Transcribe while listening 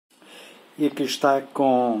E aqui está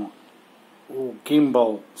com o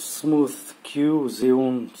gimbal Smooth Q, o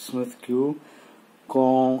Zhiyun Smooth Q,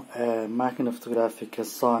 com a máquina fotográfica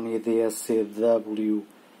Sony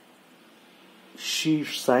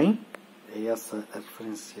DSC-WX100, é essa a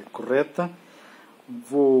referência correta.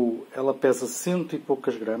 Ela pesa 100 e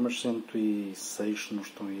poucas gramas, 106 se não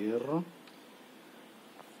estou em erro.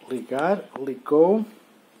 Ligou.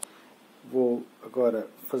 Vou agora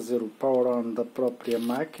fazer o power on da própria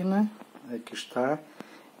máquina, aqui está,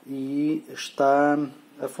 e está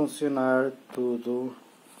a funcionar tudo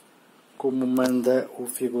como manda o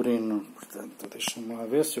figurino. Portanto, deixa-me lá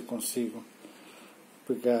ver se eu consigo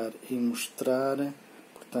pegar e mostrar.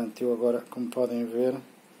 Portanto, eu agora, como podem ver,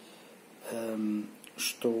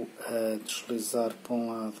 estou a deslizar para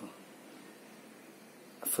um lado,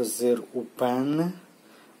 a fazer o pan,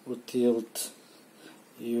 o tilt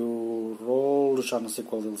e o roll, já não sei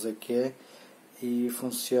qual deles é que é, e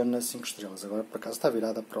funciona 5 estrelas. Agora por acaso está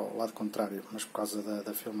virada para o lado contrário, mas por causa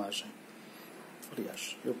da filmagem.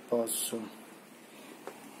 Aliás, eu posso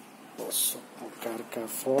colocar cá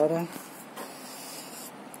fora.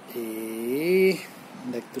 E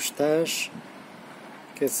onde é que tu estás?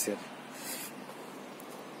 Quer dizer,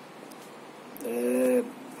 eu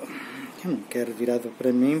não quero virada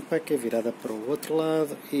para mim, para que é virada para o outro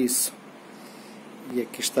lado. Isso. E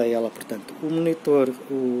aqui está ela, portanto, o monitor,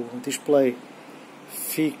 o display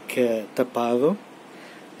fica tapado,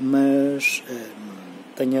 mas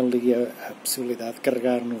tem ali a possibilidade de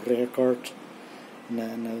carregar no record,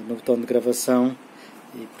 no botão de gravação,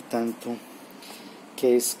 e portanto, que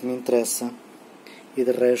é isso que me interessa. E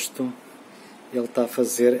de resto, ele está a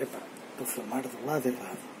fazer, estou a filmar do lado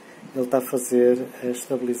errado, ele está a fazer a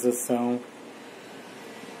estabilização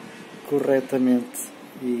corretamente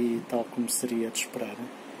e tal como seria de esperar.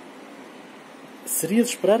 Seria de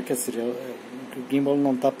esperar, quer dizer, o gimbal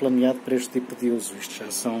não está planeado para este tipo de uso. Isto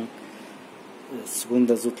já são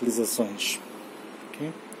segundas utilizações.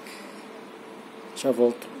 Okay? Já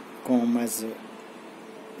volto com mais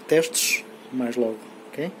testes, mais logo.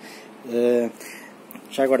 Okay?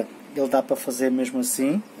 Já agora, ele dá para fazer mesmo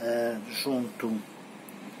assim, junto,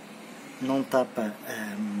 não tapa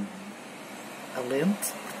a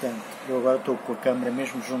lente. Portanto, eu agora estou com a câmera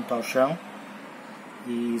mesmo junto ao chão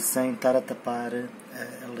e sem estar a tapar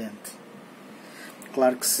a lente.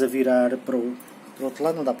 Claro que se a virar para o outro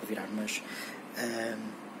lado não dá para virar, mas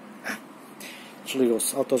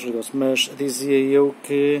desligou-se, autodesligou-se. Mas dizia eu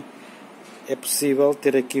que é possível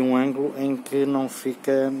ter aqui um ângulo em que não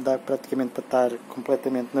fica, dá praticamente para estar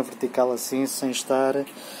completamente na vertical assim, sem estar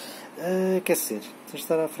sem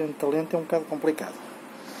estar à frente da lente é um bocado complicado.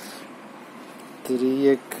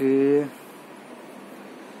 Teria que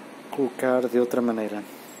colocar de outra maneira.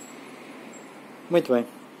 Muito bem,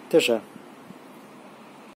 até já.